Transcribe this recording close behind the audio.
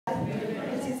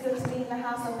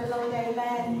house of the Lord,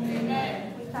 amen.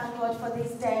 Amen. We thank God for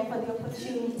this day, for the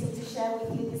opportunity to share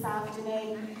with you this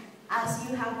afternoon. As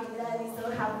you have been learning, so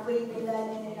have we been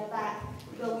learning in the back,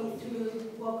 going through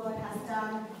what God has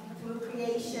done through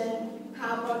creation,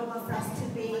 how God wants us to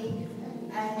be,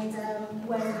 and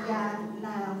where we are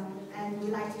now. And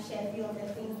we'd like to share a few of the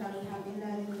things that we have been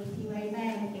learning with you,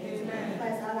 amen. Amen.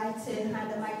 First, I'd like to hand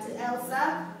the mic to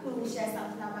Elsa, who will share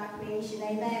something about creation,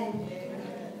 amen.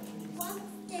 Once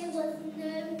there was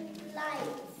no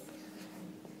light,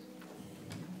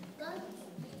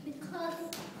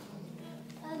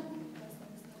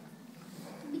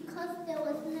 because there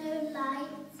was no light,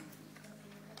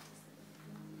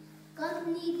 God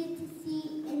needed to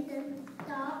see in the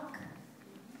dark.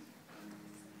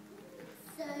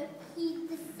 So he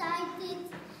decided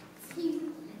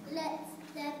to let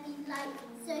there be light.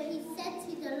 So he said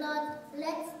to the Lord,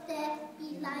 let there be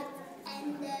light, and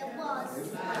there was. There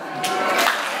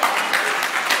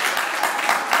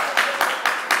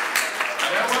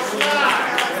was light.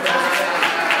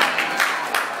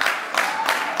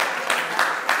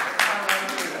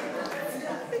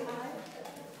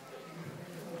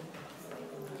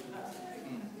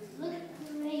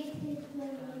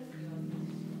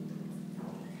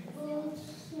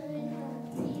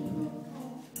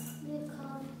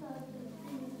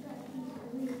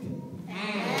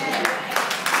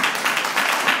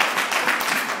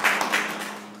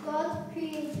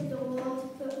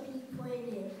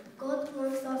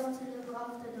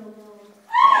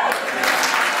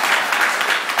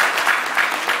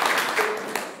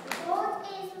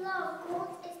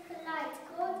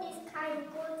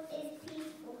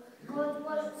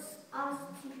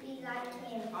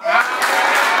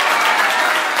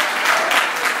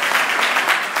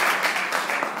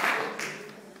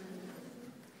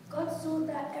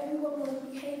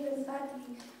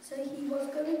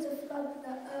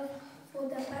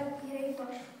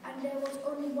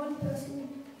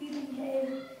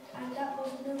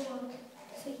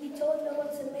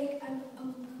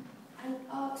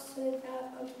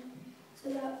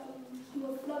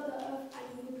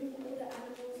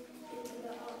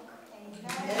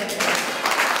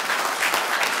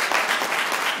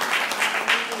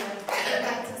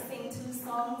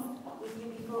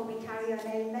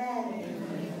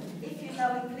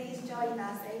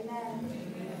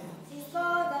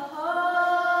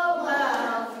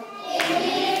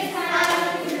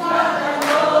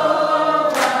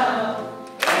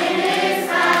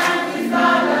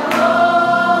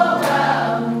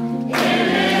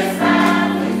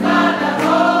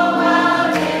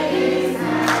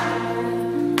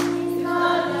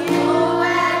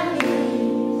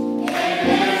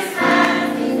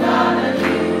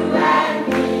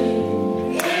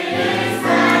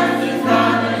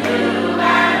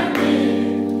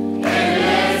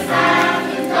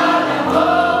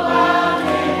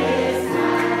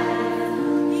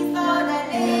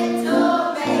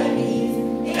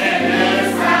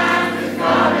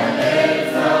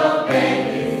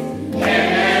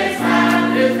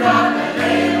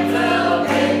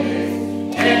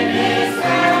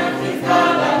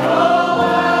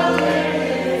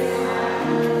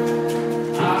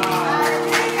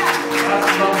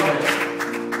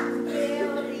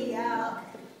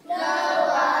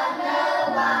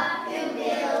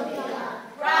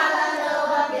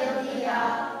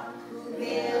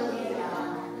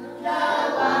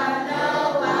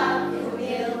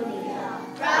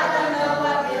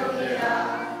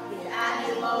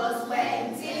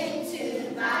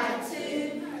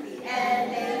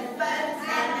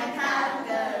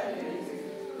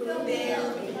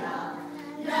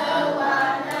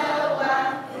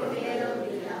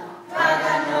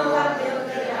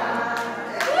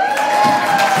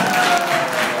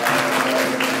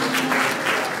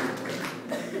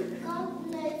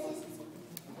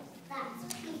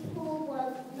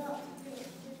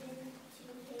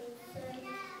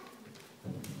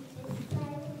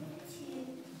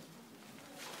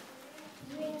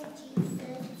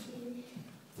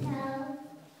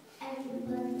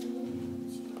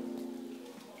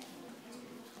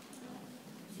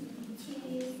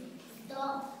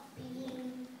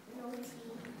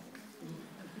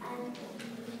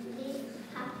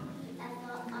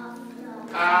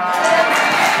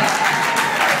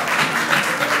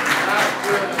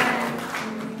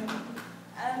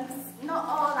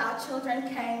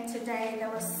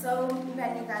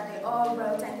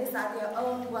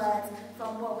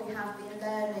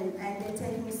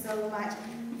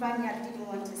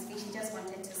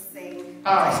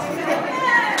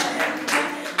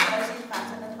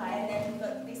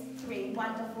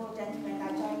 Wonderful gentlemen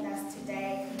that joined us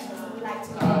today. So we'd like to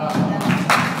welcome them.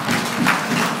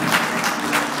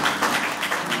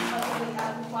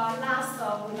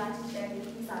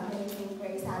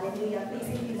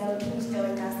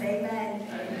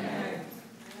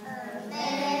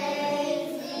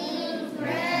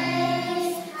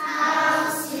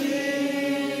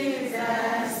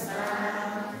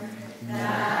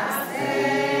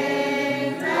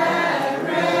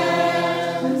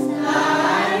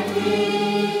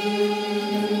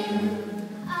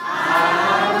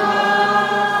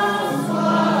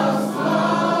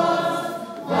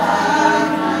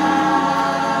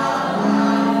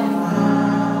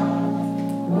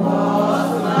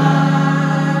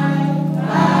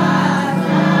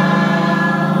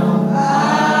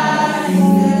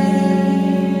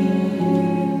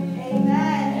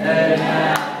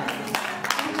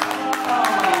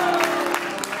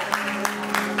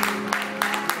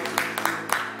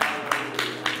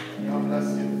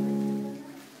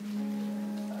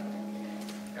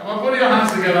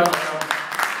 together for them.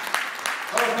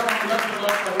 Oh, come on, bless the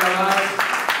Lord for their lives.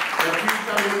 The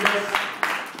future leaders.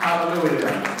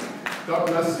 Hallelujah. God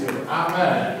bless you.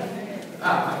 Amen.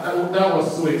 That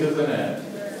was sweet, isn't it?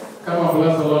 Come on,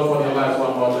 bless the Lord for their lives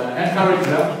one more time. Encourage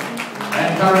them.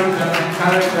 Encourage them.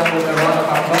 Encourage them with a round of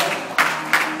applause.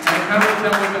 Encourage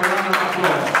them with a round of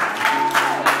applause.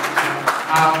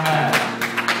 Amen.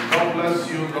 God bless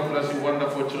you. God bless you,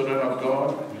 wonderful children of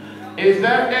God. Is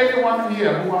there anyone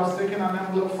here who has taken an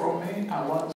envelope from me? I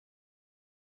want